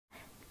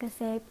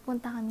kasi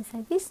pupunta kami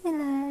sa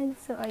Disneyland.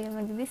 So, ayun,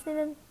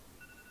 mag-Disneyland.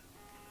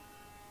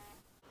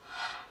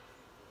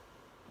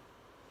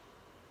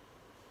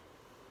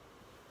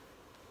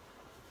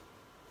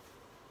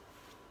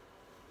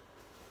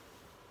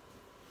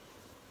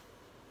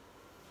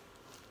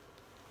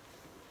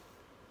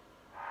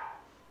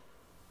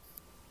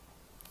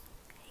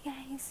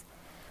 Guys,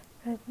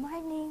 good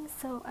morning.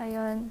 So,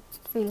 ayun,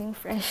 feeling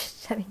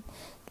fresh.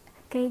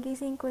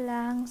 Kagising ko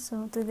lang.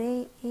 So,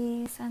 today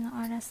is,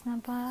 oras na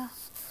ba?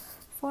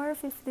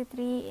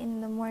 4:53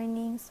 in the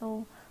morning.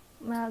 So,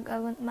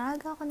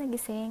 maaga ako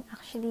nagising.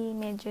 Actually,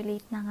 medyo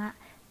late na nga.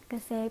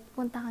 Kasi,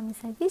 pupunta kami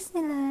sa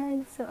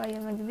Disneyland. So,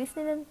 ayun,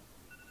 mag-Disneyland.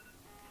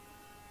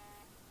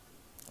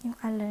 Yung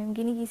alarm,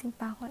 ginigising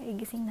pa ako,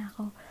 gising na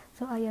ako.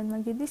 So, ayun,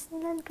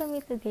 mag-Disneyland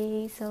kami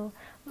today. So,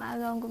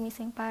 maaga akong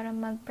gumising para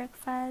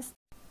mag-breakfast.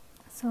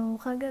 So,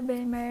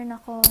 kagabi, meron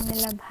akong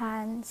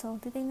nilabhan. So,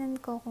 titingnan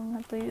ko kung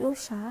natuyo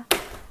siya.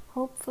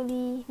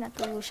 Hopefully,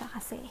 natuyo siya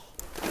kasi.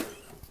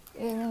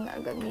 Yun yung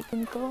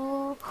gagamitin ko.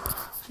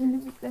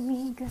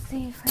 Lamig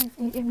kasi 5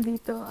 AM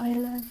dito.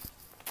 Island.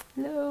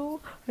 Hello?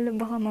 Wala,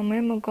 baka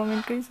mamaya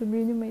mag-comment kayo,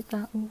 sabihin niyo may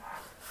tao.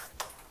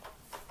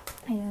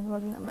 Ayan,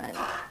 wag naman.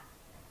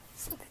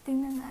 So,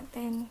 titingnan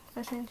natin.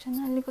 Pasensya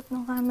na, likot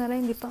ng camera,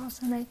 hindi pa ako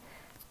sanay.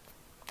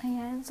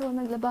 Ayan, so,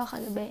 naglaba ako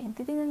kagabi.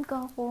 Titingnan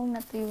ko kung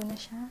natuyo na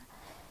siya.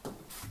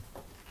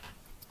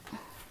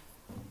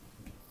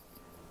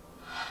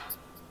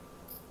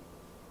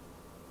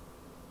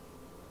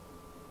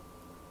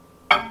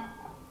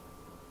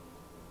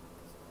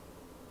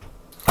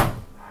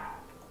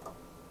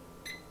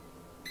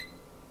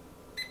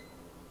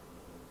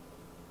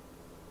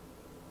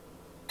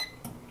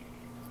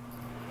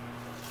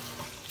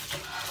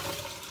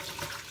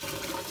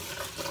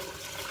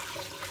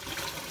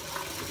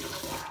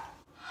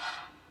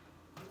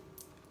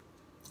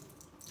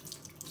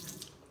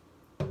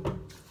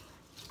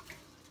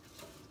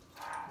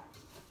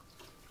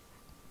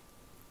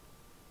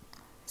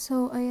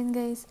 So, ayun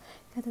guys,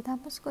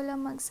 katatapos ko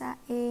lang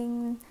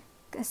magsaing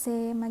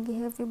kasi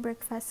mag-heavy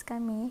breakfast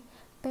kami.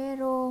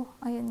 Pero,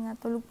 ayun nga,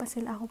 tulog pa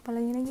sila. Ako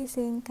pala yung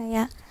nagising,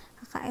 kaya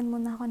kakain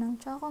muna ako ng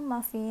choco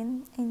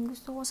muffin. And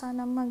gusto ko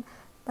sana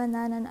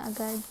mag-banana na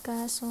agad,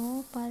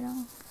 kaso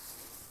parang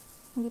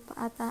hindi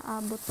pa ata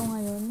abot to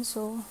ngayon.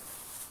 So,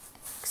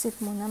 exit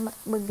muna,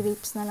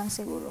 mag-grapes na lang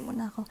siguro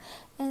muna ako.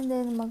 And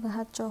then,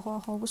 mag-hot choco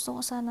ako. Gusto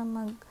ko sana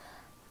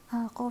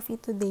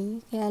mag-coffee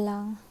today, kaya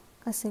lang,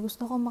 kasi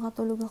gusto ko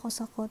makatulog ako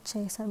sa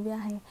kotse, sa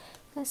biyahe.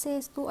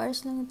 Kasi 2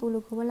 hours lang yung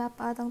tulog ko. Wala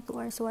pa atang 2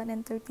 hours, 1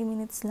 and 30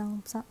 minutes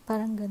lang.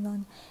 Parang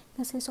ganon.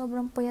 Kasi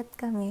sobrang puyat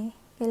kami.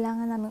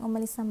 Kailangan namin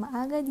umalis na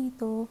maaga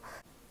dito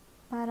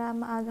para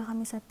maaga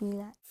kami sa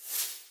pila.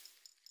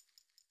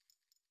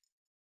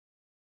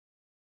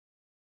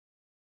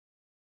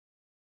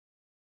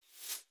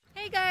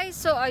 Hey guys!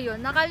 So ayun,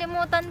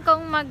 nakalimutan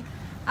kong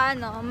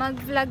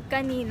mag-vlog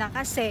kanina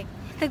kasi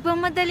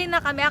nagmamadali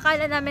na kami.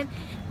 Akala namin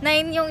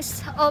 9 yung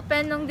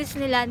open ng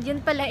Disneyland,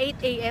 yun pala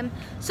 8 AM.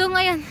 So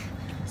ngayon,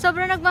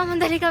 sobrang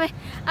nagmamadali kami.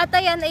 At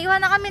ayan,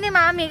 naiwan na kami ni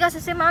Mami kasi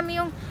si Mami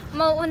yung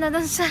mauuna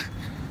dun sa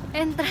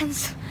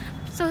entrance.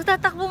 So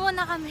tatakbo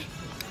muna kami.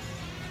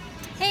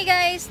 Hey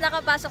guys,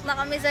 nakapasok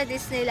na kami sa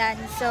Disneyland.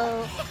 So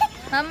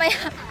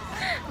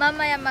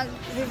mamaya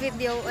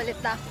mag-video ulit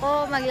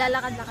ako.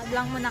 Maglalakad-lakad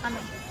lang muna kami.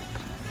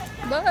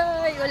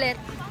 Bye ulit.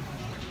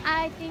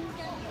 I think.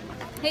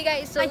 Hey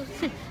guys, so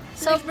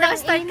sobrang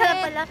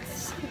init.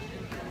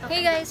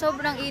 Hey guys,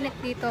 sobrang init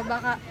dito.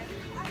 Baka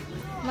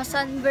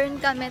ma-sunburn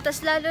kami.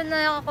 Tapos lalo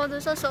na ako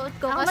doon sa suot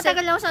ko. Ako kasi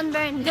matagal ako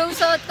sunburn. Yung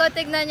suot ko,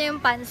 tignan nyo yung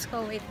pants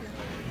ko. Wait lang.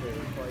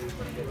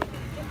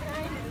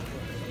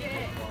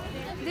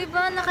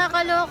 Diba,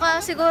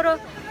 nakakaloka. Siguro,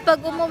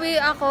 pag umuwi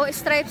ako,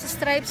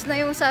 stripes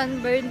na yung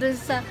sunburn doon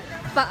sa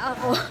paa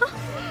ko.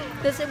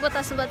 Kasi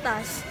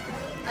butas-butas.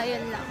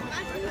 Ayun lang.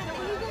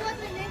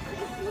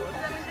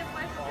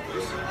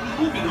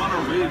 We'll be on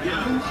our way again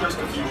in just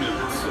a few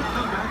minutes, so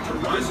come back to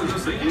Rise of the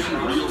Begin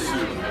real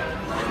soon.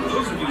 For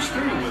those of you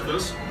staying with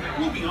us,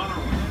 we'll be on our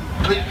way.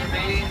 Please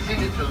remain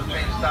seated till the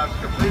train stops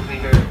completely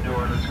here at New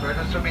Orleans Square.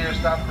 This will be your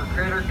stop for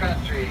Crater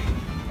Country.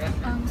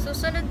 Ang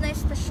susunod na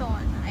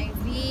estasyon ay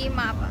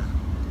V-Mapa.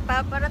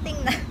 Paparating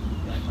na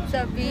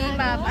sa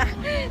V-Mapa.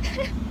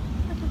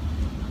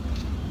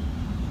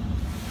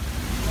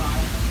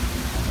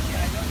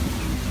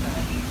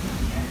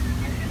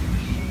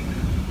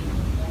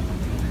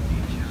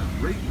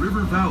 Great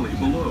River Valley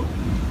below.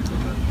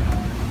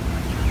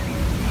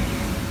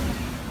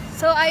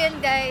 So, ayun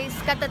guys,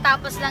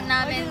 katatapos lang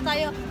namin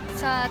tayo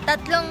sa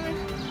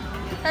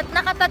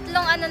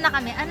nakatatlong na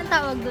kami. Anong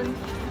tawag dun?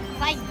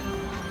 Ride.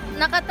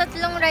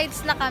 Nakatatlong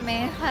rides na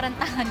kami. Parang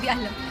tanga, di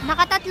alam.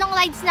 Nakatatlong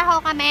rides na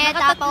ho kami.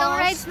 Nakatatlong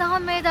rides na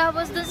kami.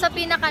 Tapos dun sa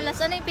pinakalas,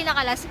 ano yung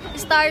pinakalas?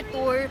 Star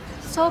Tour.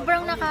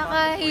 Sobrang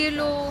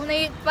nakakahilo.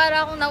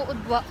 Para akong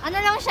nauudwa. Ano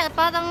lang siya,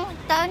 parang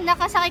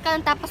nakasakay ka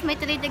lang tapos may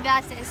 3D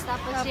glasses.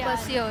 Tapos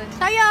yun.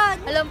 So yun!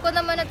 Alam ko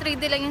naman na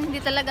 3D lang yun,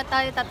 hindi talaga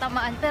tayo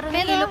tatamaan. Pero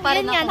nahilo pa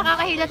rin yun ako. Yan,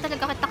 nakakahilo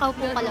talaga kahit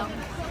nakaupo ka lang.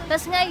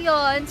 Tapos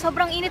ngayon,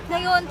 sobrang init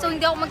ngayon. So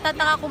hindi ako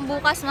magtataka kung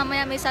bukas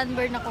mamaya may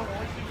sunburn ako.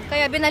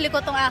 Kaya binalik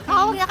ko tong aking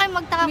Huwag na kayo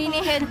magtaka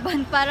mini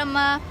headband para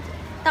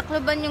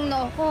matakloban yung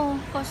noo ko.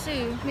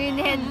 Kasi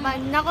mini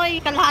headband. Nako,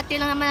 kalahati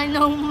lang naman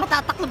nung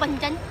matatakloban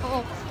dyan.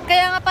 oo.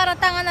 Kaya nga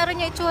parang tanga na rin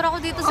yung itsura ko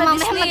dito sa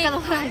Mamaya Disney.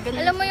 magkaroon.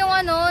 Alam mo yung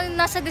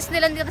nasa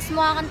Disneyland dito sa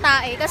mukha kang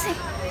tae. Kasi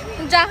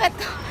yung jacket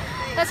ko.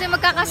 Kasi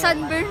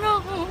magkaka-sunburn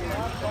ako.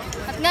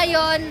 At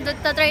ngayon,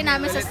 try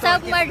namin sa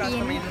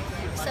submarine.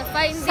 Sa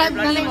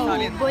Finding Nemo.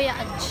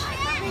 Voyage.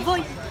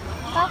 Boy!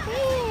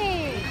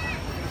 Okay!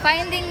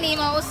 Finding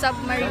Nemo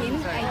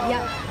submarine.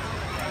 Ayan.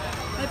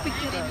 May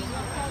picture rin.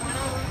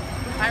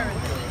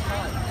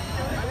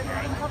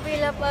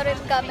 Nakapila pa rin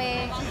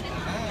kami.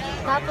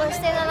 Tapos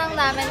tinalang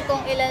namin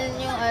kung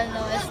ilan yung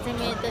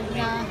estimated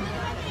na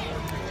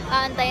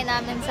aantayin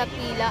namin sa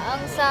pila.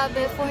 Ang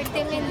sabi,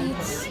 40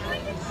 minutes.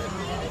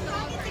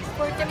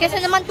 40 Kasi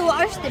minutes. naman 2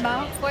 hours, di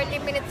ba?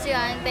 40 minutes yung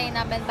aantayin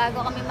namin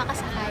bago kami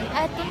makasakay.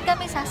 At doon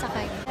kami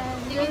sasakay.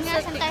 Yun nga,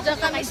 saan tayo Diyan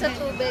kami sasakay sa doon?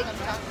 tubig.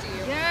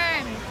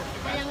 Yan.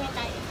 Alam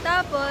tayo.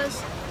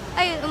 Tapos,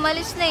 ayun,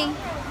 umalis na eh.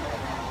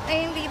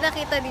 Ay, hindi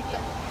nakita dito.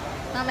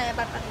 Mamaya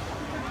papakita.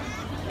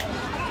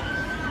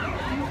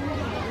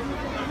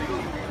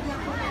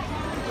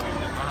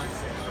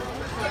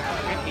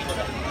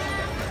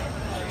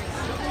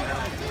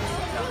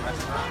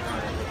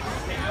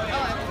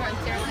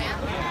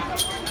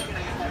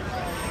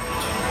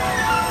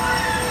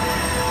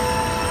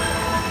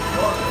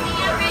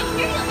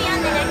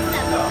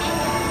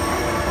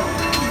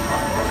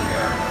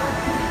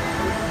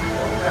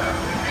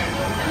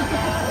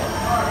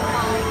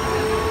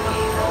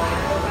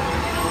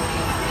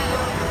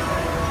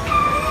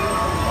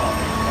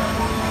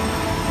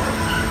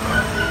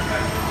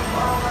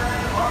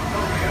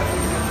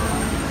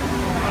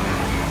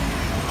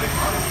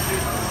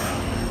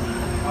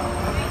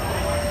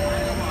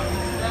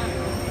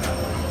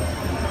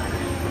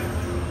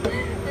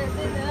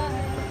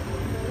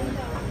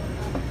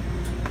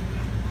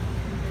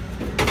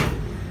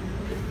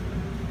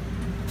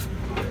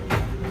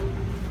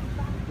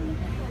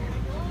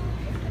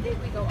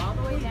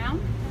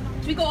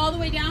 Should we go all the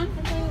way down?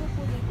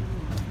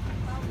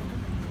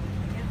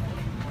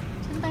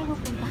 Saan tayo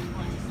pupunta?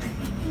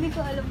 Hindi ko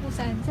alam kung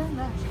saan. Saan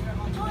ba?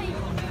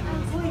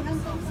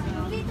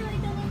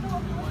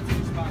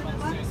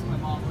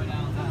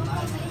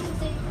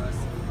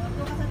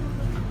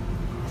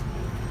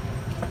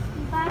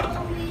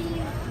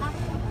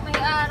 May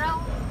araw.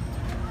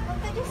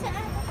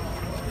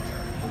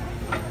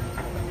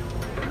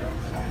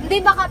 Hindi,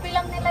 baka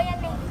bilang nila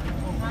yan eh.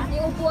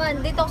 Yung upuan,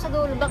 dito ako sa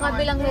dulo, baka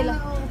bilang nila.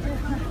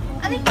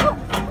 Aray ko!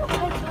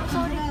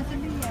 Sorry.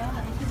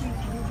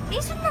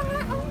 Isun na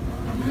nga, oh.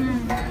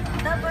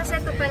 Tapos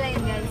ito pala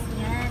yun, guys.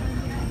 Yan.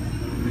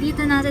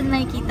 Dito natin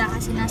makikita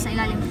kasi nasa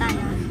ilalim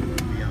tayo.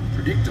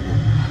 Predictable.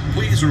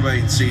 Please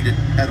remain seated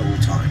at all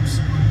times.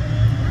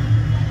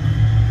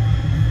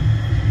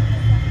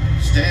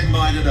 Stand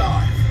by to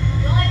dive.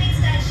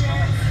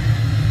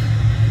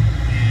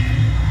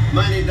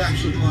 Man in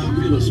action.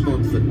 Popular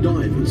spot for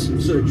divers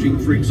searching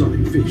for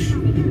exotic fish.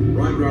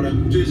 Right rudder,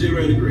 20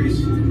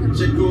 degrees.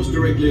 Set course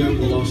directly over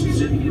the lost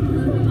city.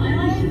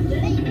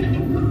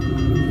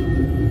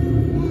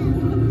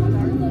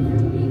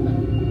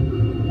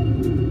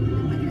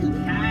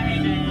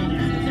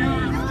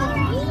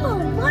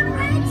 Wanna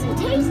ride some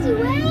tasty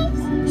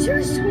waves?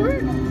 Sure,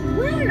 squirt.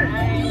 Where?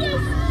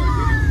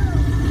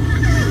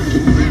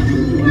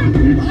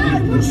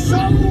 I was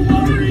so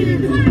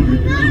worried.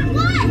 Not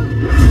what?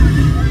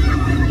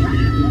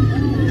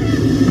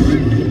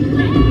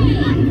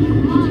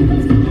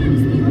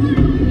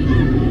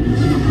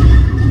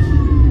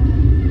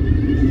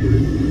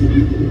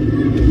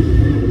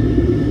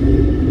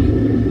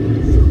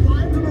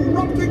 Survived an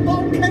erupting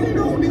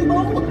volcano, Nemo!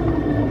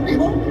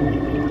 Nemo?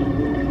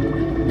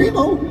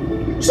 Nemo?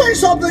 Say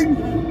something!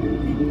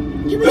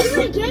 Can we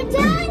do it again,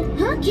 Dad?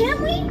 Huh?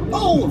 Can we?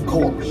 Oh, of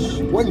course.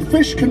 When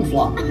fish can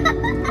fly.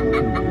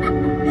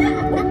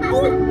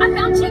 I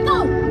found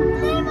Chico!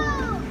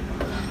 Nemo!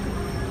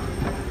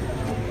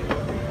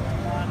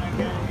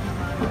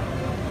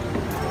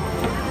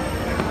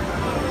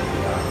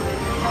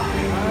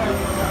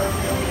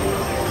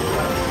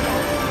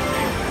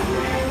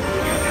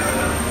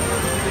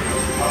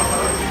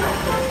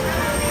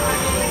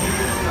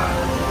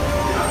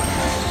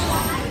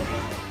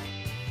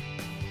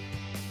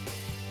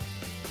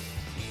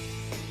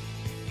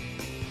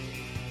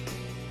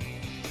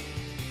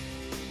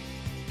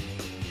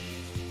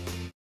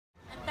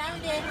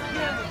 Found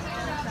it.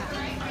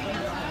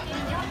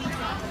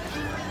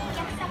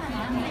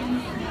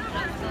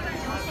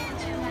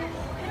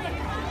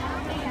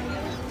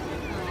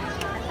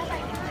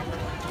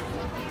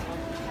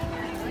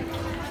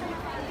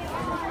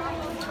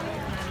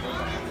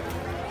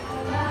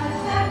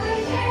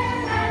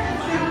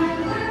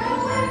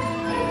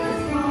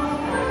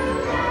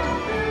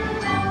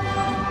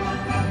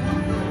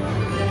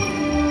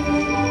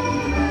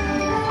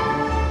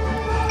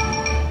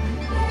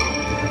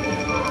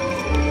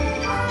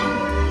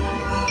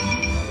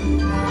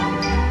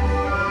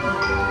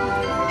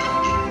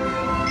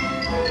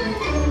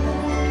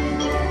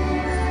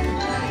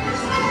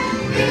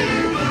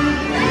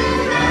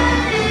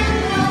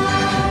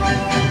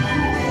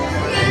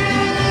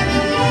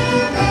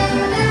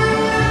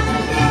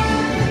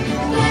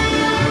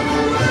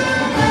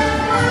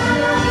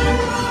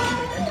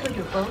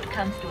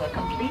 comes to a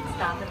complete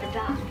stop at the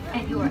dock,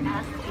 and you are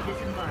asked to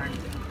disembark.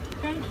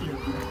 Thank you.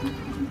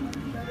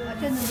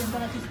 Ate, nandun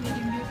pala si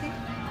Sleeping Beauty.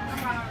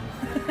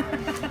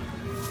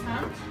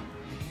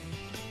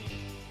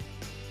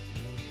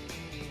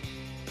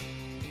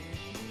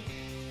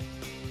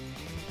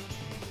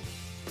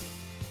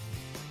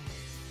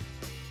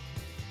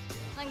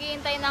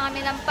 Naghihintay na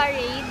kami ng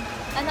parade.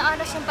 Ano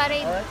oras yung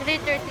parade?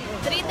 3:30.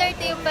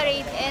 3:30 yung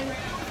parade and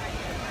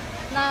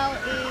now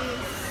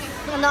is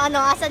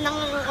Asan ng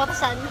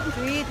orasan?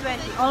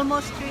 3:20.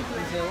 Almost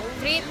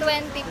 3:20.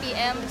 3:20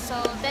 p.m. So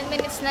 10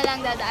 minutes na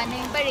lang dadaan na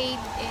yung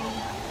parade and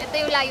ito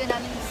yung layo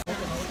namin.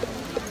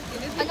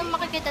 Anong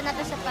makikita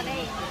natin sa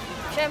parade?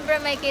 Siyempre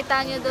may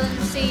kita nyo dun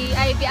si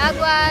Ivy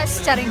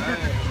Aguas, charing.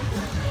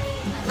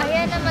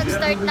 Ayan na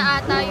mag-start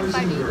na ata yung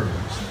parade.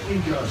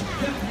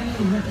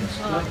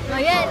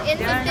 Ayan, in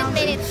 15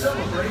 minutes.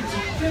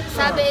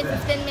 Sabi in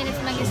 15 minutes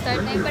mag-start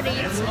na yung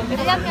parade.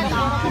 Alam ka na.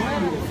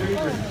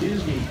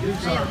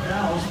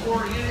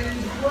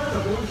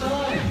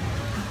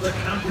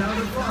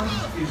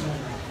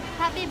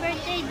 Happy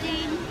birthday,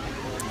 Jane.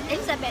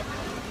 Elizabeth.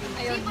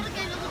 Ayun.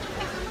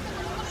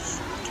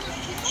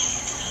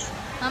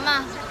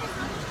 Mama,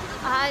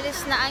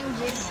 aalis na ang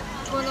jeep.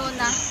 Puno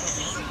na.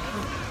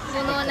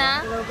 Puno na.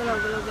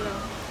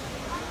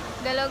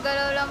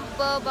 Galaw-galaw lang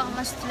po, baka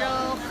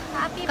ma-stroke.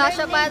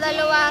 Kasya pa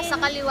dalawa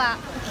sa kaliwa.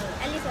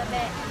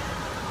 Elizabeth.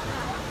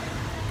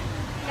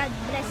 God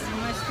bless.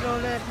 May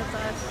stroller sa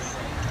taas.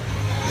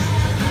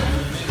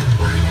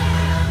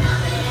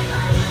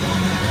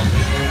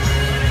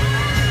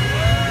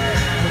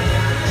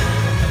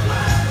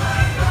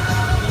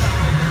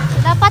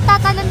 Dapat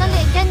tatalon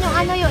ulit dyan yung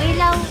yung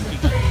ilaw.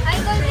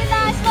 Idol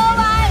nila, Snow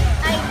White!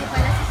 Ay, hindi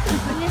pala si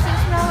Hindi si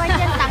Snow White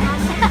yan, tangan.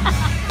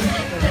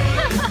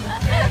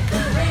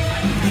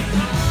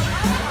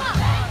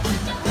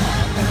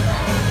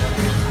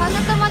 Paano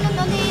tumalon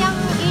ulit yung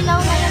ilaw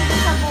na yun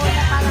dun sa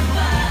bola para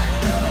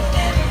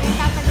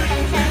tatalon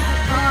tayo sa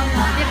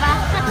diba?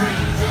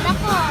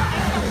 Nako.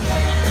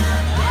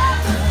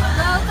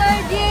 Go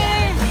third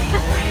year!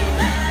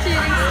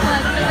 Cheering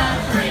squad na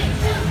natin.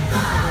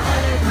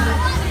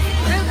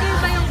 Third year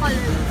ba yung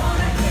color?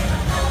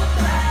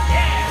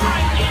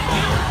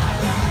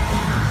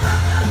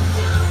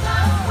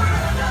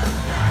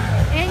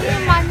 Yan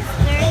yung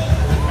monster.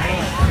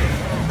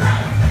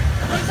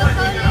 Ito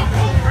color.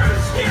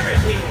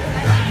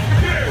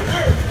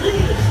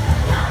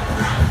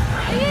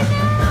 Ayun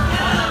na!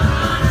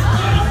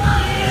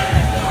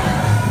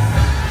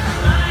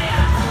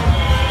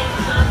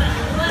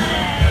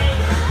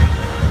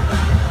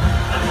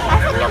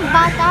 Asan yung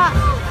bata?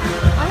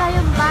 Wala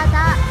yung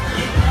bata.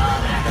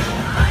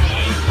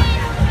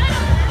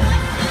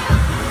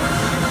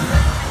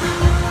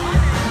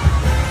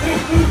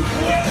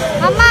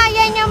 Mama,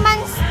 yan yung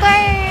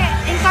Monster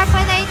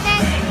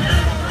Incorporated.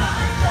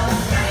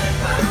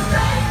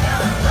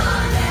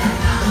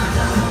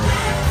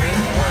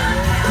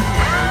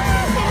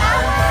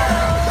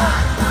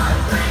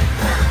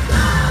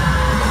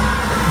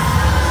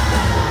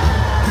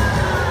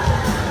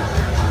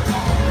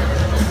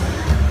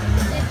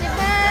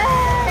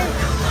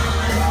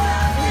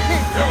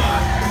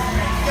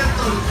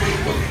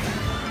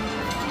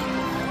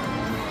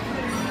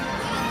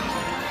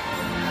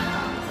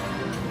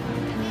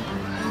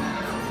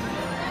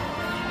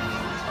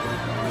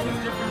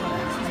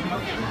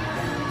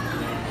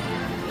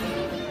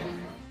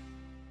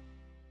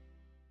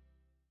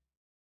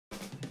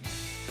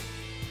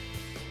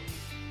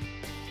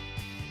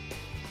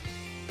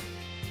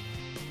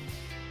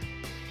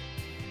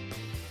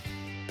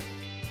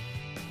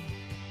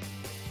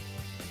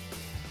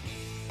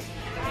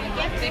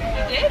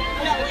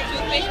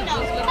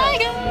 Hi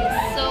guys!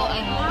 So,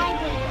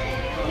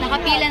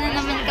 nakapila na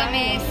naman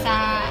kami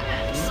sa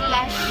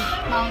Splash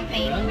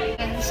Mountain.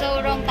 So,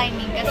 wrong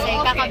timing kasi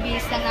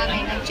kakabihis lang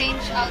namin.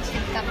 Nag-change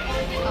outfit kami.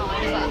 Oo,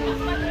 diba?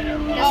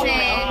 Kasi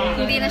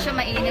hindi na siya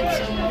mainit.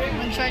 So,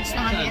 mag-shorts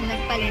na kami and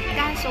nagpalit.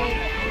 Kaso,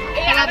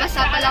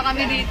 nalabasa pala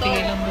kami dito.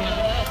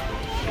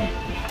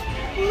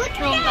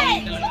 Wrong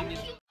timing.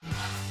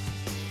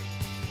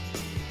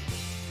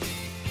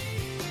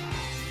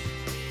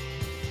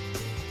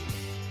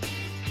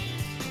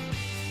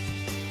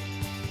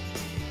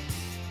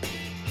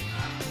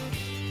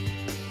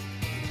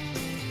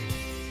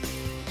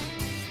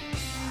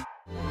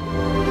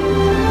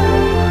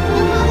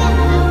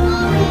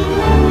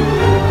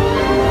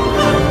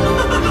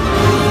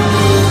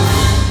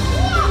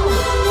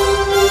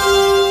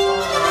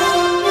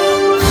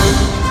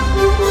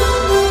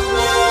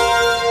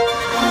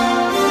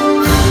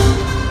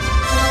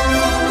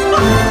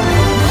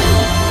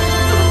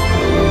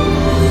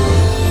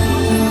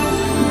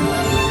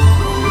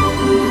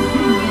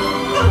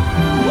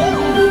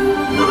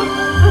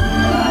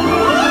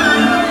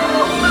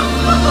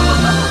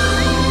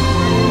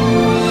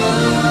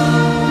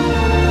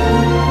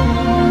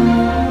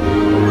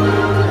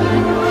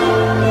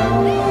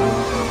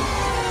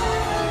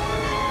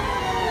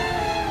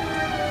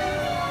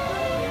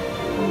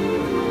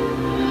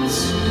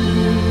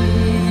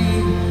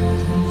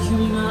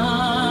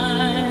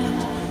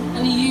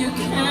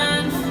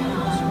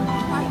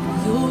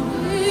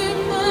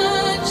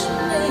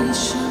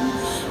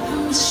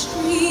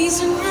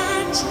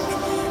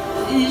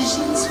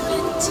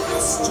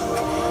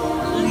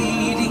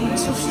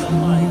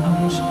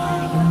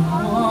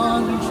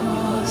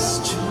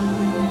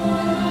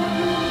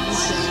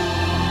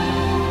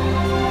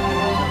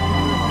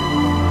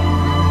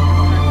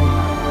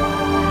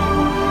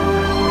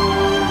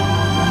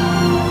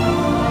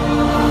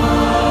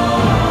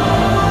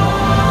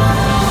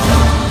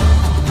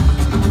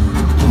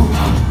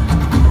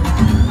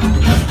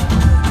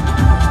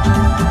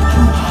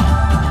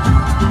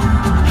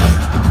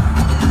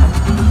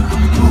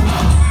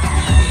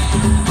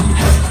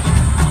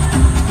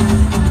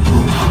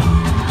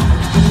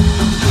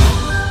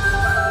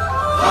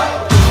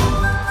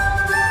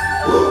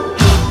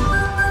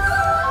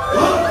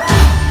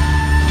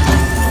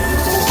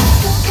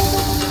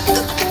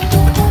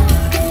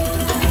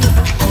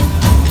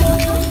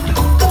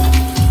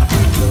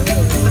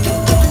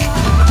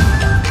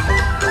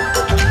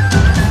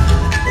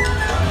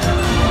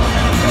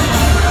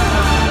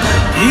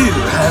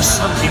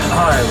 Something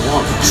I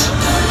want.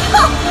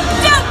 Oh,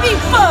 don't be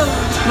bold!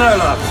 No,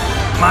 love.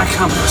 My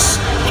compass.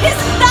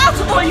 Isn't that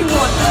all you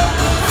want?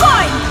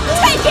 Fine,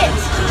 take it!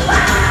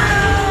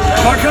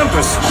 My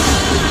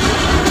compass!